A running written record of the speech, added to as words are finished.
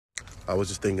I was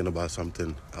just thinking about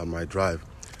something on my drive,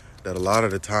 that a lot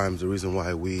of the times the reason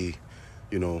why we,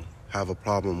 have a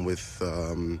problem with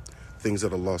things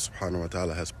that Allah subhanahu wa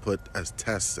ta'ala has put as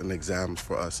tests and exams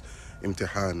for us,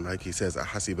 imtihan, like he says,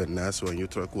 أَحَسِبَ النَّاسُ أَن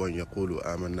يُتْرَكُوا أَن يَقُولُوا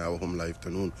آمَنَّا وَهُمْ لَا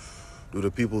يُفْتَنُونَ. Do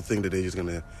the people think that they're just going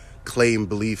to claim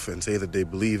belief and say that they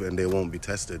believe and they won't be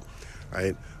tested,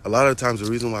 right? A lot of the times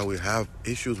the reason why we have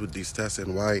issues with these tests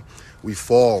and why we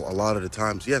fall a lot of the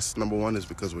times, yes, number one is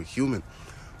because we're human.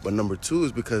 But number two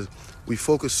is because we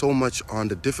focus so much on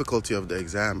the difficulty of the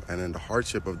exam and then the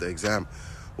hardship of the exam,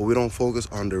 but we don't focus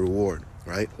on the reward,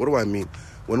 right? What do I mean?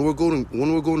 When we're going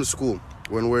to school,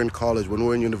 when we're in college, when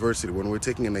we're in university, when we're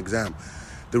taking an exam,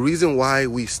 the reason why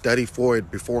we study for it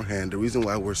beforehand, the reason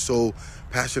why we're so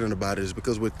passionate about it is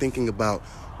because we're thinking about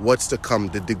what's to come,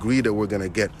 the degree that we're going to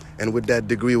get. And with that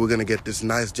degree, we're going to get this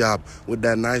nice job. With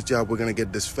that nice job, we're going to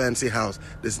get this fancy house,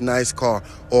 this nice car,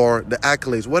 or the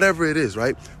accolades, whatever it is,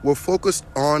 right? We're focused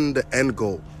on the end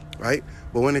goal, right?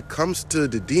 But when it comes to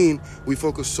the deen, we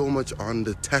focus so much on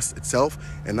the test itself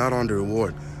and not on the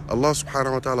reward. Allah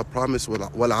subhanahu wa ta'ala promised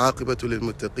وَالْعَاقِبَةُ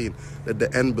لِلْمُتَّقِينَ, that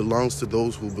the end belongs to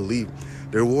those who believe.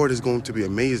 The reward is going to be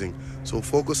amazing. So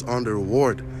focus on the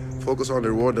reward. Focus on the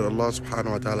reward that Allah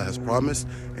subhanahu wa ta'ala has promised,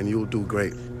 and you'll do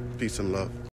great. Peace and love.